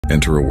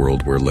Enter a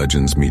world where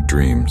legends meet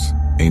dreams,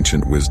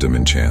 ancient wisdom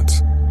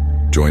enchants.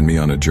 Join me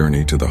on a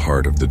journey to the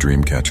heart of the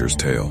Dreamcatcher's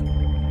tale.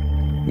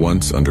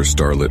 Once, under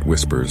starlit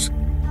whispers,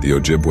 the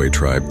Ojibwe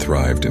tribe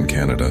thrived in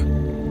Canada.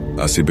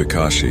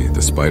 Asibikaashi,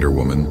 the spider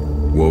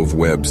woman, wove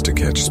webs to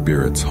catch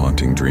spirits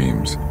haunting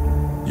dreams.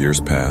 Years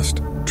passed,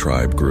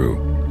 tribe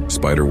grew.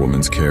 Spider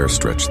woman's care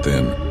stretched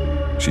thin.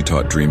 She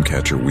taught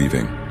Dreamcatcher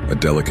weaving, a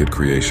delicate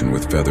creation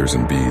with feathers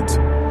and beads.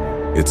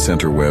 Its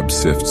center web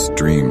sifts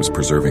dreams,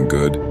 preserving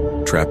good,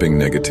 trapping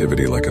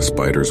negativity like a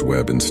spider's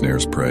web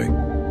ensnares prey.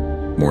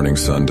 Morning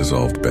sun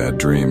dissolved bad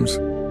dreams,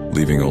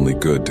 leaving only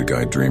good to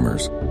guide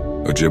dreamers.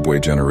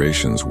 Ojibwe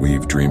generations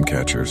weave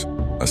Dreamcatchers,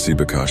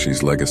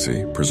 Asibikaashi's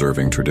legacy,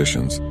 preserving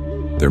traditions.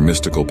 Their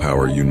mystical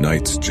power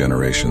unites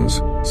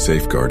generations,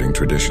 safeguarding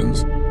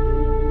traditions.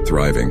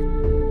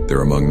 Thriving,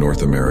 they're among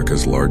North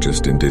America's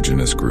largest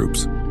indigenous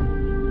groups.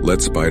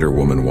 Let Spider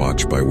Woman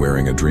watch by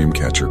wearing a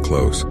Dreamcatcher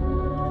close.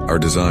 Our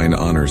design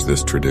honors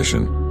this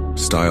tradition,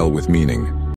 style with meaning,